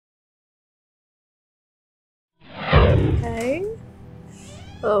Okay.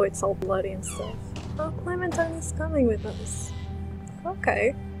 Oh, it's all bloody and stuff. Oh, Clementine is coming with us.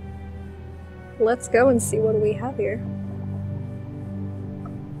 Okay. Let's go and see what we have here.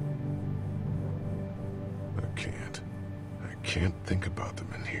 I can't think about them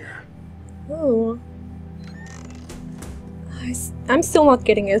in here. Oh. I'm still not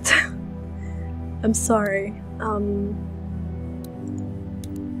getting it. I'm sorry.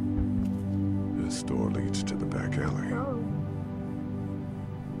 This door leads to the back alley. Oh.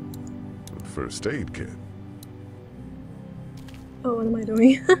 A first aid kit. Oh, what am I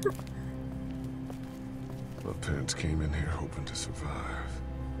doing? My parents came in here hoping to survive.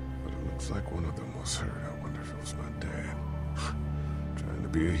 But it looks like one of them was hurt. I wonder if it was my dad. Trying to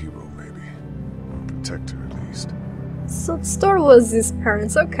be a hero, maybe. Or a protector, at least. So the store was his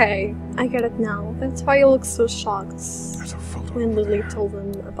parents. Okay, I get it now. That's why he looks so shocked There's a photo when over Lily there. told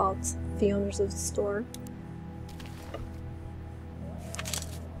him about the owners of the store.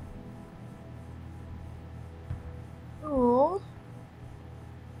 Oh.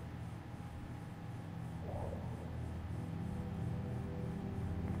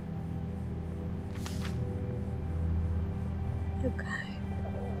 Okay.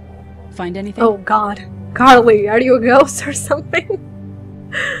 Find anything? Oh God, Carly, are you a ghost or something?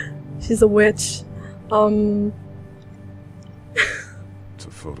 She's a witch. It's a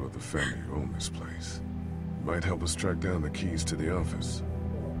photo of the family who own this place. Might help us track down the keys to the office.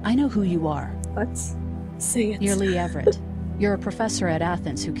 I know who you are. What? Say it. You're Lee Everett. You're a professor at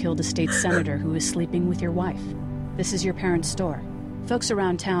Athens who killed a state senator who was sleeping with your wife. This is your parents' store. Folks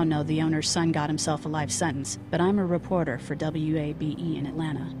around town know the owner's son got himself a life sentence, but I'm a reporter for WABE in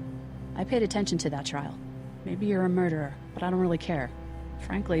Atlanta. I paid attention to that trial. Maybe you're a murderer, but I don't really care.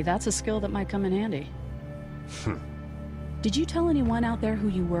 Frankly, that's a skill that might come in handy. Did you tell anyone out there who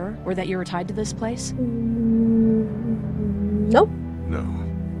you were, or that you were tied to this place? Nope. No.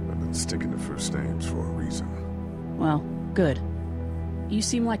 I've been sticking to first names for a reason. Well, good. You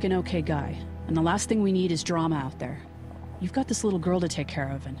seem like an okay guy, and the last thing we need is drama out there. You've got this little girl to take care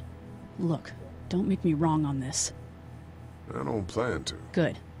of, and... Look, don't make me wrong on this. I don't plan to.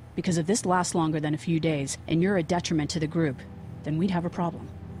 Good. Because if this lasts longer than a few days, and you're a detriment to the group, then we'd have a problem.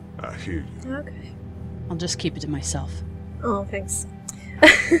 I hear you. Okay. I'll just keep it to myself. Oh, thanks.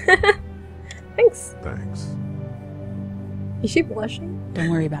 Thanks. Thanks. Is she blushing? Don't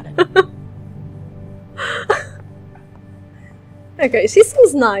worry about it. Okay, she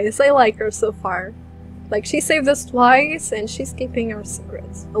seems nice. I like her so far. Like, she saved us twice, and she's keeping her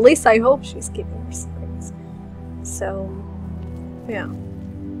secrets. At least I hope she's keeping her secrets. So, yeah.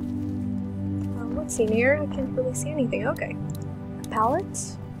 What's in here? I can't really see anything. Okay. A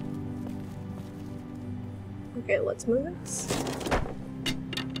pallet. Okay, let's move it.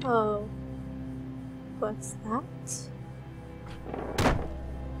 Oh. What's that?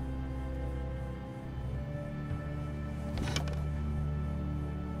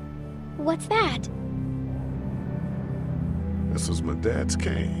 What's that? This was my dad's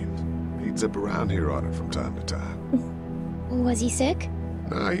cane. He'd zip around here on it from time to time. Was he sick?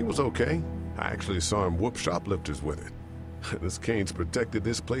 Nah, he was okay. I actually saw him whoop shoplifters with it. This cane's protected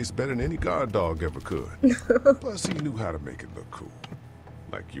this place better than any guard dog ever could. Plus, he knew how to make it look cool.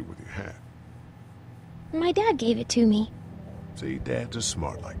 Like you with your hat. My dad gave it to me. See, dads are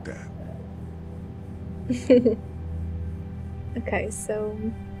smart like that. Okay, so...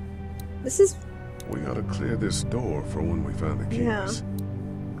 This is... We ought to clear this door for when we find the keys. Yeah.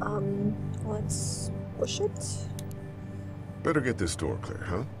 Let's push it. Better get this door clear,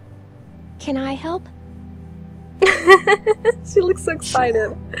 huh? Can I help? She looks so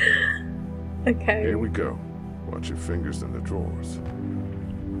excited. Okay. Here we go. Watch your fingers in the drawers.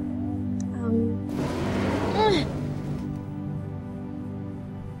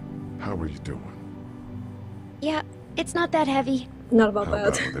 How are you doing? Yeah, it's not that heavy. Not about How that.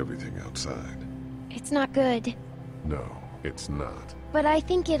 about with everything outside? It's not good. No, it's not. But I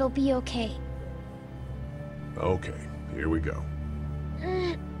think it'll be okay. Okay, here we go.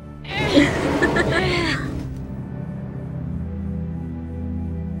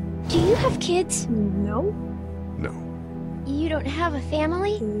 Do you have kids? No? No. You don't have a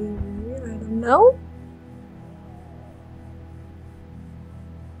family? I don't know.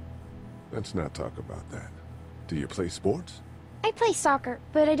 Let's not talk about that. Do you play sports? I play soccer,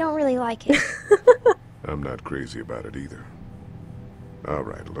 but I don't really like it. I'm not crazy about it either. All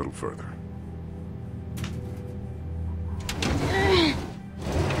right, a little further. Okay.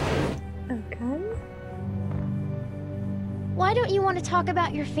 Why don't you want to talk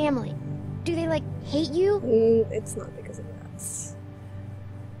about your family? Do they, like, hate you? It's not because of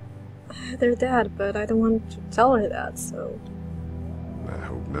that. They're dead, but I don't want to tell her that, so... I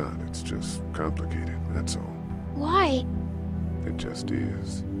hope not. It's just complicated, that's all. Why? It just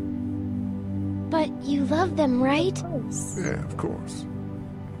is. But you love them, right? Of course. Yeah, of course.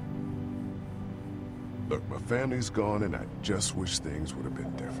 Look, my family's gone and I just wish things would have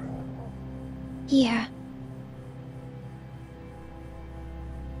been different. Yeah.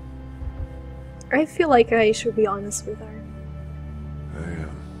 I feel like I should be honest with her.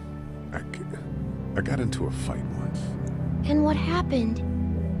 I got into a fight once, And what happened?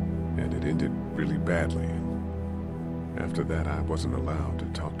 and it ended really badly. And after that, I wasn't allowed to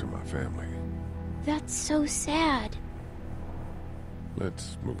talk to my family. That's so sad.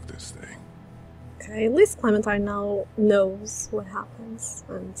 Let's move this thing. Okay, at least Clementine now knows what happens,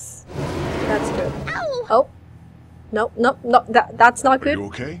 and that's good. Ow! Oh. No, that's not Are good. you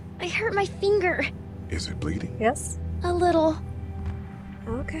okay? I hurt my finger. Is it bleeding? Yes? A little.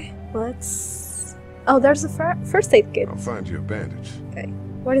 Okay, let's... Oh, there's a first aid kit. I'll find you a bandage. Okay,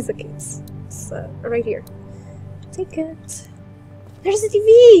 what is the case? It's right here. Take it. There's a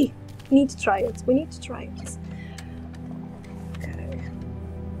TV! We need to try it. We need to try it. Okay.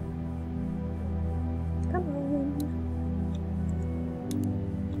 Come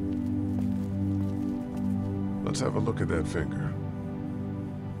on. Let's have a look at that finger.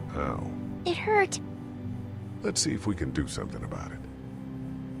 Ow. It hurt. Let's see if we can do something about it.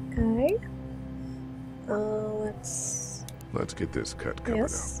 Okay. Let's... Let's get this cut covered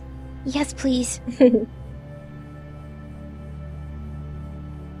Yes. Yes, please.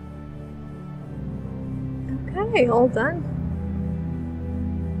 Okay, all done.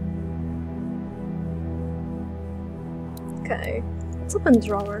 Okay, let's open the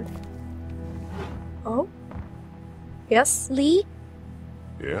drawer. Oh? Yes? Lee, up.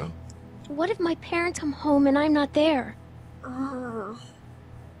 Yeah? what if my parents come home and I'm not there? Ah.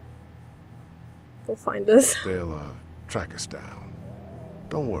 We'll find us. They'll, track us down.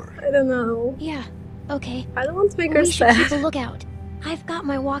 Don't worry. I don't know. Yeah, okay. I don't want to make her We should keep a sad. lookout. I've got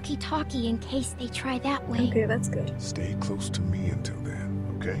my walkie-talkie in case they try that way. Okay, that's good. Stay close to me until then,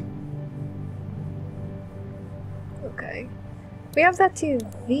 okay? Okay. We have that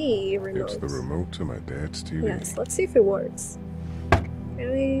TV remote. It's the remote to my dad's TV. Yes, let's see if it works.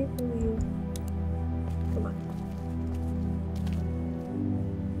 Really? Come on.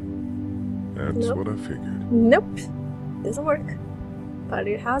 That's Nope. what I figured. Nope. Doesn't work. But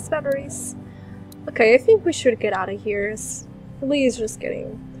it has batteries. Okay, I think we should get out of here. Lee is just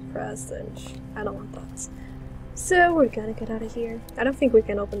getting depressed and I don't want that. So we're gonna get out of here. I don't think we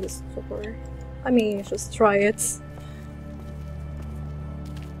can open this door. I mean, just try it.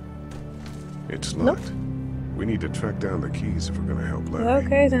 It's Nope. locked. We need to track down the keys if we're gonna help Larry.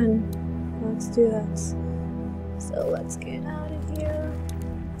 Okay then. Let's do that. So let's get out of here.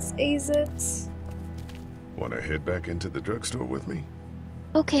 Let's ace it. Wanna head back into the drugstore with me?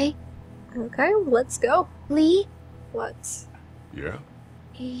 Okay. Okay, let's go. Lee, What? Yeah?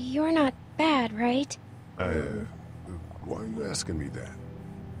 you're not bad, right? Why are you asking me that?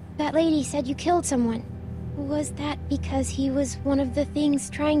 That lady said you killed someone. Was that because he was one of the things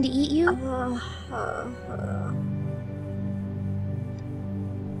trying to eat you?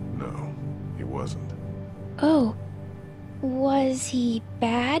 No, he wasn't. Oh. Was he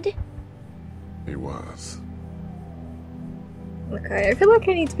bad? He was. Okay, I feel like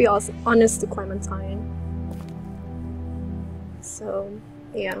I need to be honest to Clementine. So,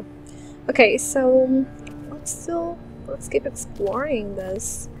 yeah. Okay, so let's keep exploring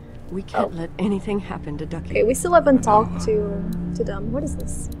this. We can't let anything happen to Ducky. Okay, we still haven't talked to them. What is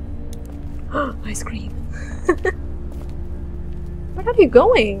this? Ice cream. Where are you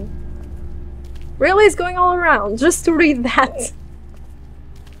going? Really, it's going all around just to read that.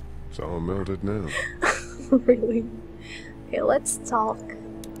 It's all melted now. Really? Okay, let's talk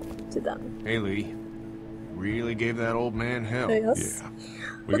to them. Hey, Lee. Really gave that old man hell. Yes. Yeah.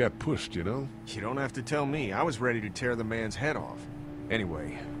 We got pushed, you know? You don't have to tell me. I was ready to tear the man's head off.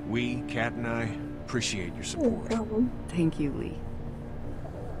 Anyway, we, Kat and I, appreciate your No support. problem. Thank you, Lee.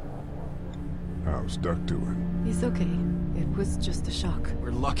 How's Duck doing? He's okay. It was just a shock.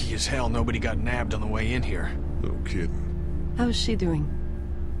 We're lucky as hell nobody got nabbed on the way in here. No kidding. How's she doing?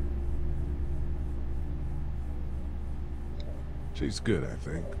 She's good, I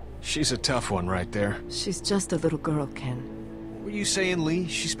think. She's a tough one right there. She's just a little girl, Ken. Were you saying, Lee,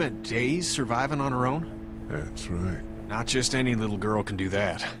 she spent days surviving on her own? That's right. Not just any little girl can do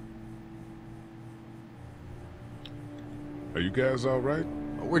that. Are you guys all right?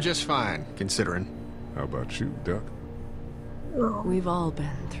 We're just fine, considering. How about you, Duck? Oh, We've all been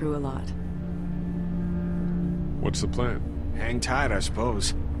through a lot. What's the plan? Hang tight, I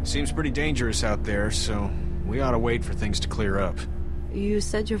suppose. Seems pretty dangerous out there, so we ought to wait for things to clear up. You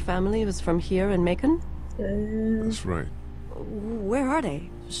said your family was from here in Macon? That's right. Where are they?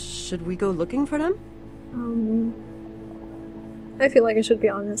 Should we go looking for them? I feel like I should be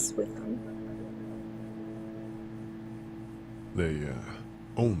honest with them. They,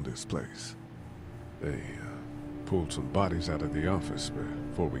 own this place. They, pulled some bodies out of the office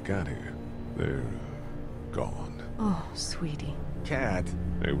before we got here. They're, gone. Oh, sweetie. Cat.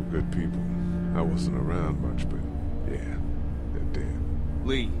 They were good people. I wasn't around much, but yeah, they're dead.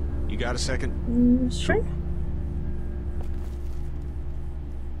 Lee, you got a second? Sure.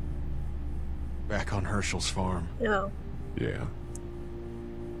 Back on Herschel's farm. No. Yeah.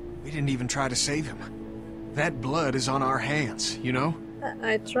 We didn't even try to save him. That blood is on our hands, you know?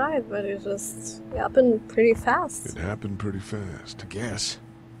 I tried, but it just happened pretty fast. It happened pretty fast. I guess.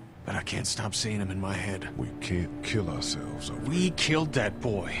 But I can't stop seeing him in my head. We can't kill ourselves over We it. killed that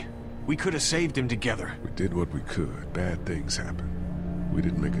boy. We could have saved him together. We did what we could. Bad things happen. We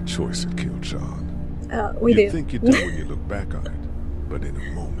didn't make a choice that killed Sean. We You did. think you do when you look back on it. But in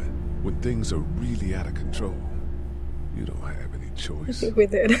a moment, when things are really out of control, you don't have any choice. We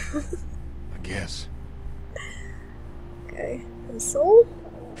did. I guess. Okay. So?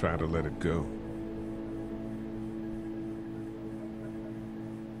 Try to let it go.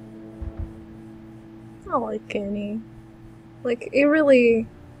 I like Kenny. Like, he really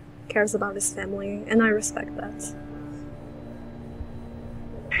cares about his family, and I respect that.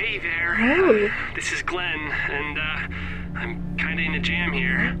 Hey there. Oh. This is Glenn, and I'm kinda in a jam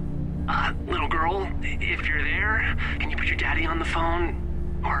here. Little girl, if you're there, can you put your daddy on the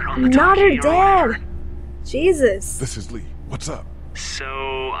phone? Or on the Not her talkie or whatever? dad! Jesus. This is Lee. What's up? So,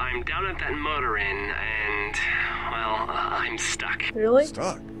 I'm down at that motor inn, and, well, I'm stuck. Really?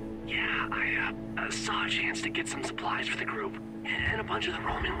 Stuck. Yeah, I saw a chance to get some supplies for the group, and a bunch of the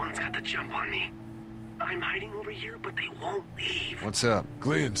Roman ones got the jump on me. I'm hiding over here, but they won't leave. What's up?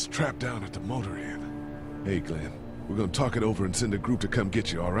 Glenn's trapped down at the motor inn. Hey, Glenn. We're gonna talk it over and send a group to come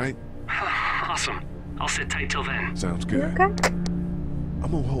get you, alright? Awesome. I'll sit tight till then. Sounds You good. okay?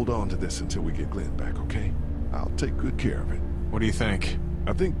 I'm gonna hold on to this until we get Glenn back, okay? I'll take good care of it. What do you think?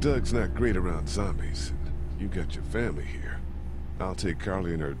 I think Doug's not great around zombies. You got your family here. I'll take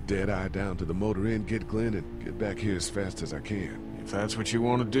Carly and her dead eye down to the motor inn, get Glenn, and get back here as fast as I can. If that's what you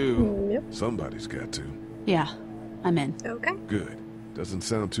want to do. Yep. Somebody's got to. Yeah, I'm in. Okay. Good. Doesn't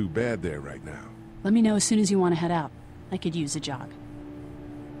sound too bad there right now. Let me know as soon as you want to head out. I could use a jog.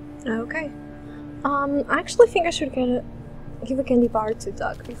 Okay. I actually think I should give a candy bar to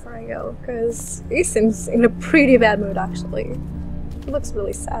Doug before I go, because he seems in a pretty bad mood, actually. He looks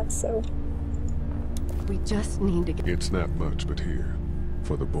really sad, so... We just need to get... It's not much, but here.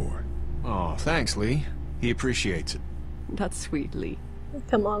 For the boy. Oh, thanks, Lee. He appreciates it. That's sweet, Lee.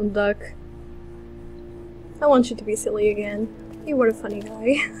 Come on, Doug. I want you to be silly again. You were a funny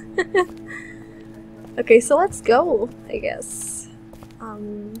guy. Okay, so let's go, I guess.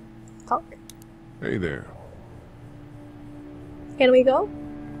 Talk? Hey there. Can we go?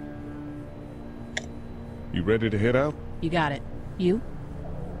 You ready to head out? You got it. You?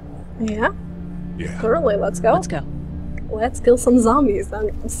 Yeah, Yeah. thoroughly, let's go. Let's go. Let's kill some zombies.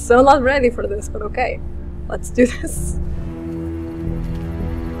 I'm so not ready for this, but okay. Let's do this.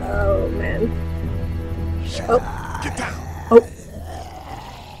 Oh, man. Oh. Get down. Oh.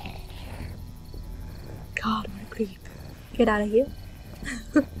 God, what a creep. Get out of here.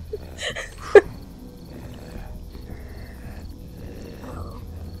 Oh.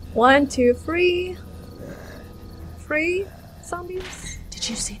 1, 2, 3. 3 zombies. Did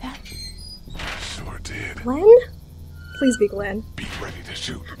you see that? Sure did. Glenn? Please be Glenn. Be ready to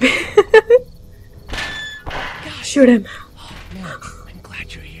shoot. Shoot him. Man, I'm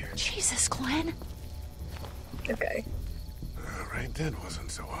glad you're here. Jesus, Glenn. Okay. Alright, that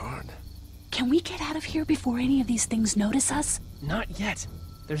wasn't so hard. Can we get out of here before any of these things notice us? Not yet.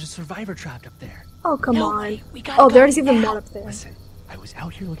 There's a survivor trapped up there. Oh, come No on. way. We gotta Oh, go there's even now. more up there. Listen, I was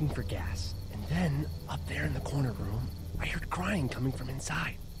out here looking for gas, and then, up there in the corner room, I heard crying coming from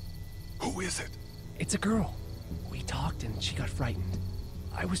inside. Who is it? It's a girl. We talked and she got frightened.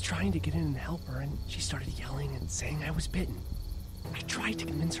 I was trying to get in and help her, and she started yelling and saying I was bitten. I tried to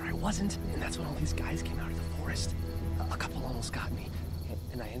convince her I wasn't, and that's when all these guys came out of the forest. A couple almost got me,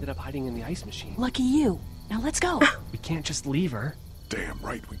 and I ended up hiding in the ice machine. Lucky you. Now let's go. We can't just leave her. Damn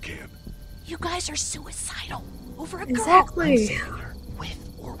right we can. You guys are suicidal. Over a girl. I'm Exactly. saving her,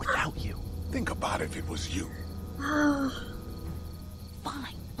 with or without you. Think about if it was you.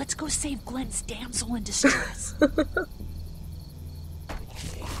 Fine. Let's go save Glenn's damsel in distress.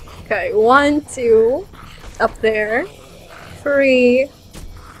 Okay, 1, 2. Up there. 3.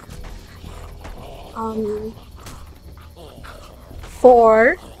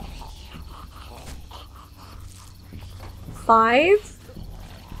 4, 5.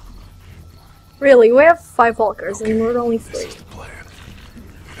 Really, we have 5 walkers and we're only 3. This is the plan.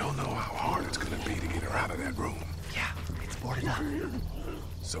 We don't know how hard it's gonna be to get her out of that room. Yeah, it's boarded up.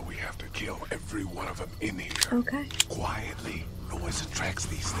 So we have to kill every one of them in here. Okay. Quietly. Noise attracts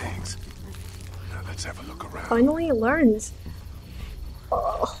these things. Now let's have a look around. Finally learned.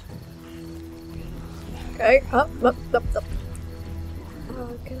 Oh. Okay, up.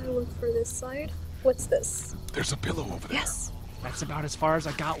 Can I look for this side? What's this? There's a pillow over there. Yes. That's about as far as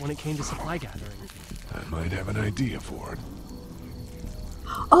I got when it came to supply gathering. I might have an idea for it.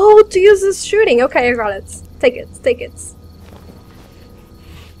 Oh, to use this shooting. Okay, I got it. Take it.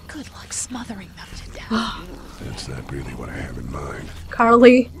 Good luck smothering them to death. That's not really what I have in mind.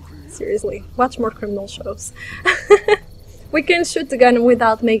 Carly, seriously, watch more criminal shows. We can shoot the gun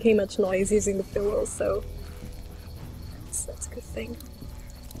without making much noise using the pillow, so that's a good thing.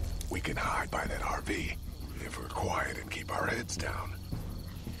 We can hide by that RV if we're quiet and keep our heads down.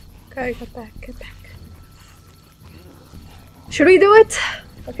 Okay, get back. Should we do it?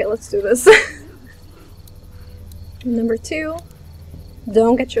 Okay, let's do this. Number 2,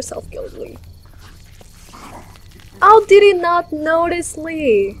 don't get yourself killed, Lee. How did he not notice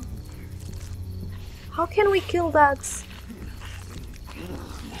Lee? How can we kill that?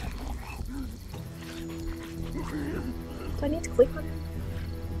 Do I need to click on it?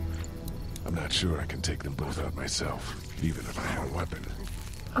 I'm not sure I can take them both out myself, even if I had a weapon.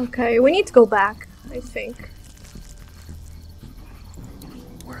 Okay, we need to go back, I think.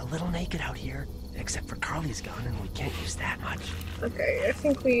 We're a little naked out here, except for Carly's gun, and we can't use that much. Okay, I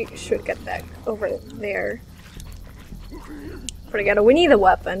think we should get back over there. Forget it, we need a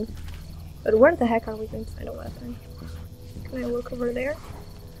weapon. But where the heck are we going to find a weapon? Can I look over there?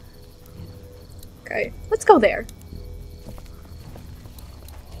 Okay, let's go there.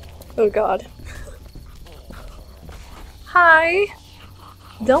 Oh god. Hi!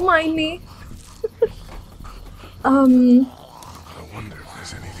 Don't mind me. I wonder if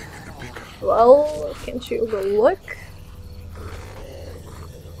there's anything in the pickup. Well, can't you go look?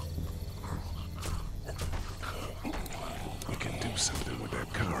 We can do something with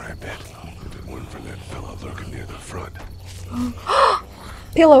that car, I bet. If it weren't for that fella lurking near the front.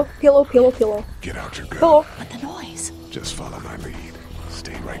 Pillow. Get out your gun. Pillow. But the noise. Just follow my lead.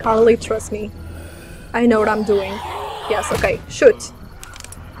 Stay right Carly, trust me. I know what I'm doing. Yes, okay, shoot.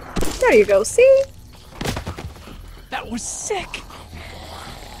 There you go, see? That was sick!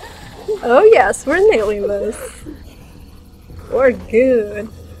 Oh yes, we're nailing this. We're good.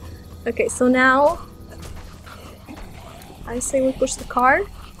 Okay, so now I say we push the car.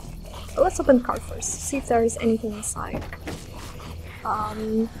 But let's open the car first, see if there is anything inside.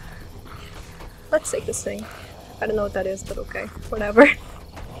 Let's take this thing. I don't know what that is, but okay, whatever.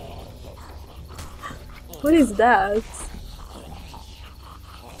 What is that?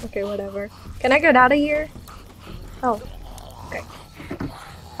 Okay, whatever. Can I get out of here? Oh, okay.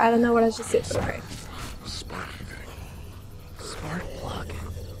 I don't know what I just did, but okay. Sparky thing. Spark plug.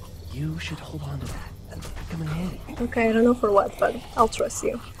 You should hold on to that. It'll come in handy. Okay, I don't know for what, but I'll trust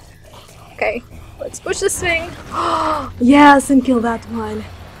you. Okay, let's push this thing. Yes, and kill that one.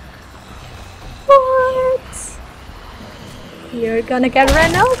 What? You're gonna get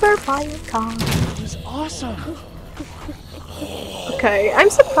run over by a car. That was awesome! Okay, I'm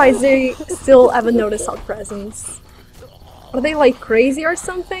surprised they still haven't noticed our presence. Are they like crazy or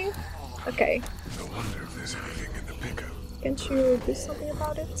something? Okay, No wonder if there's anything in the pickup. can't you do something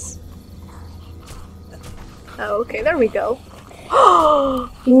about it? Oh, okay, there we go.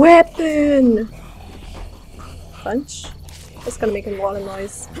 Weapon! Punch? That's gonna make a lot of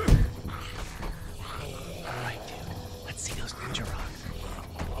noise. Alright, dude. Let's see those ninja rocks.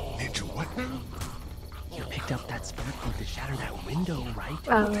 Ninja what now? You picked up that spark plug to shatter that window, right? What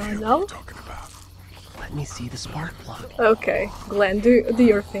the hell are No? you talking about? Let me see the spark plug. Okay, Glenn, do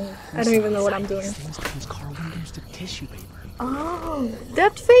your thing. I don't even know what I'm doing. These things turns car windows to tissue paper. Oh,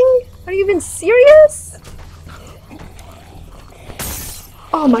 that thing? Are you even serious?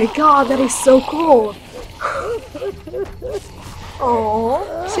 Oh my god, that is so cool.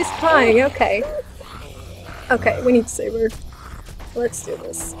 Oh, she's crying, okay. Okay, we need to save her. Let's do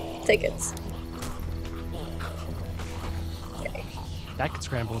this. Take it. Okay. That could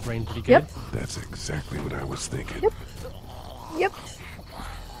scramble a brain pretty good. Yep. That's exactly what I was thinking. Yep. Yep.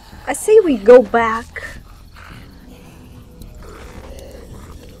 I say we go back.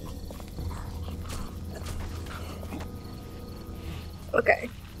 Okay.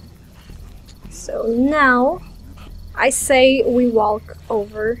 So now I say we walk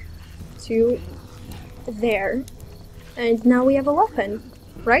over to There. And now we have a weapon,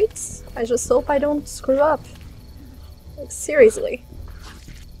 right? I just hope I don't screw up. Like, seriously.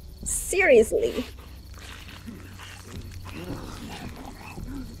 Seriously.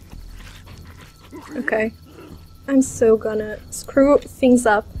 Okay. I'm so gonna screw things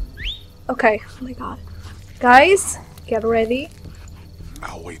up. Okay, oh my god. Guys, get ready.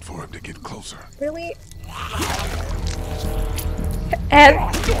 I'll wait for him to get closer. Really? And...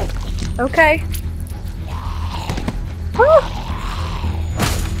 okay. Oh!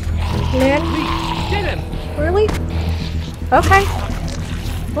 Man. Get him! Really? Okay.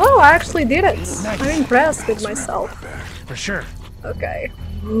 Whoa, I actually did it. I'm impressed with myself. For sure. Okay.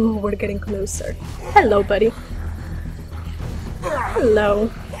 Ooh, we're getting closer. Hello, buddy. Hello.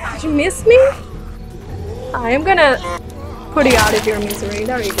 Did you miss me? I am gonna put you out of your misery.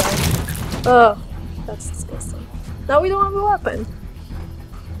 There you go. Oh, that's disgusting. Now we don't have a weapon.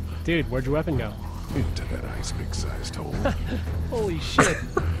 Dude, where'd your weapon go? Into that ice big-sized hole. Holy shit.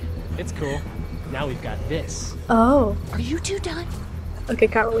 It's cool. Now we've got this. Oh. Are you two done? Okay,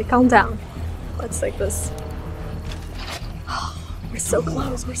 Carolee, calm down. Let's take this. We're so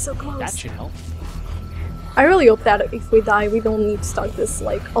close, we're so close. That should help. I really hope that if we die, we don't need to start this,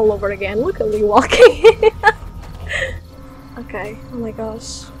 like, all over again. Look at me walking. Okay, oh my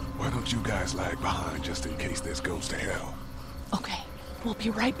gosh. Why don't you guys lag behind just in case this goes to hell? Okay, we'll be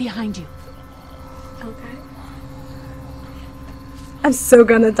right behind you. Okay. I'm so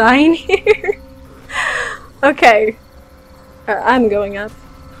gonna die in here. Okay. I'm going up.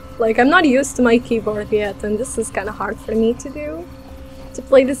 Like, I'm not used to my keyboard yet, and this is kind of hard for me to do. To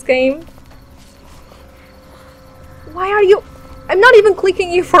play this game. Why are you... I'm not even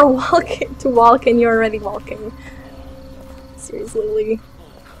clicking you for walking to walk, and you're already walking. Seriously, Lee.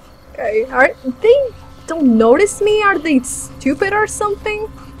 Okay, they don't notice me? Are they stupid or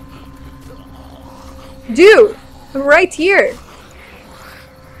something? Dude, I'm right here.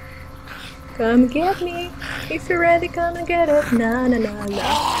 Come get me. If you're ready, come and get it. Nah, nah, nah,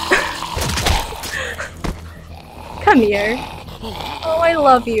 nah. Come here. Oh, I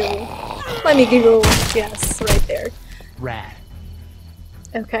love you. Let me give you a yes, right there. Rad.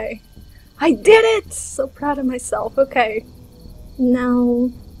 Okay. I did it! So proud of myself. Okay. Now...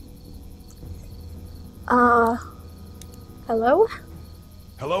 hello?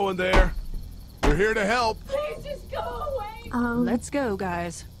 Hello in there. We're here to help. Please just go away! Let's go,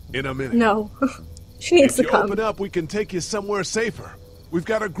 guys. In a minute. No. She needs If to you come. open up, we can take you somewhere safer. We've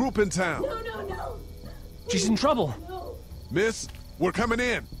got a group in town. No. She's in trouble. Miss, we're coming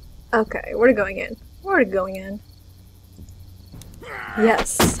in. Okay, we're going in. We're going in.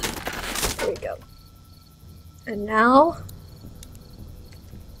 Yes. There we go. And now...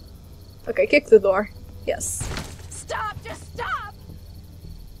 okay, kick the door. Yes. Stop! Just stop!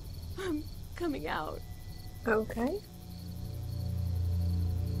 I'm coming out. Okay.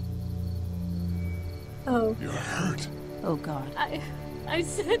 Oh. You're hurt. Oh god. I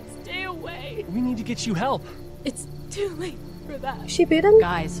said stay away. We need to get you help. It's too late for that. She bitten?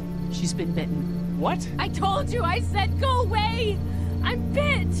 Guys, she's been bitten. What? I told you, I said go away! I'm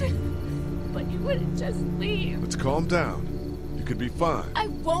bit! But you wouldn't just leave. Let's calm down. You could be fine. I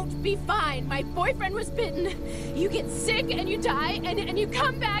won't be fine. My boyfriend was bitten. You get sick and you die, and you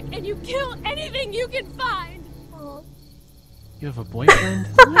come back and you kill anything you can find. You have a boyfriend?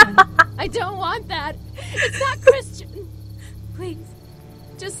 I don't want that. It's not Christian. Please,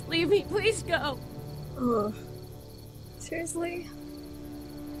 just leave me. Please go. Oh. Seriously?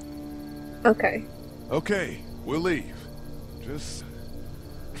 Okay. Okay, we'll leave. Just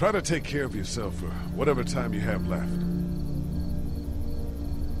try to take care of yourself for whatever time you have left.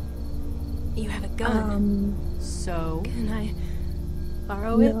 You have a gun. So? Can I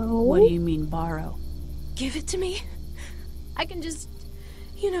borrow it? No. What do you mean borrow? Give it to me. I can just,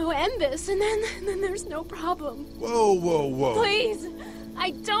 end this, and then there's no problem. Whoa, whoa, whoa. Please,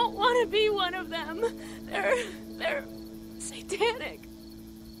 I don't want to be one of them. They're satanic.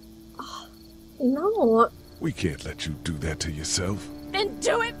 No. We can't let you do that to yourself. Then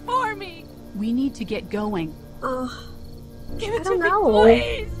do it for me. We need to get going. Give it I to don't me, know.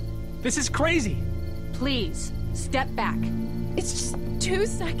 please. This is crazy. Please, step back. It's just 2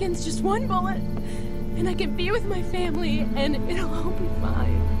 seconds, just one bullet, and I can be with my family, and it'll all be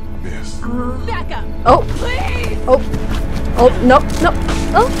fine. Miss. Back up. Oh. Please. Oh, no.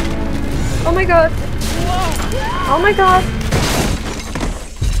 Oh. Oh my god. Oh my god.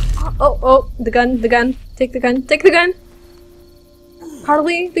 Oh, the gun. Take the gun.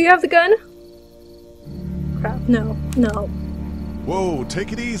 Harley, do you have the gun? Crap, no. Whoa,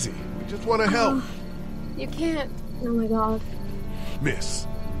 take it easy. We just want to help. You can't. Oh my god. Miss,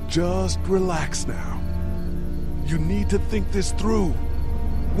 just relax now. You need to think this through.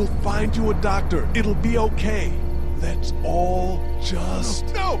 We'll find you a doctor. It'll be okay. Let's all just...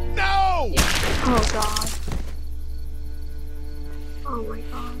 No! No! Oh god. Oh my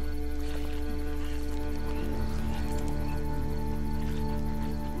god.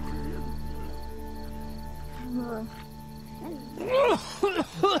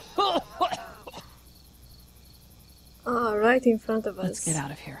 Oh, right in front of us. Let's get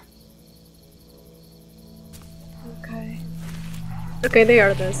out of here. Okay. Okay, they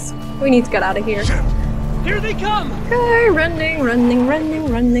are this. We need to get out of here. Here they come! Okay, running.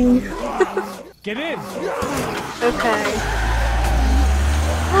 Get in! Okay.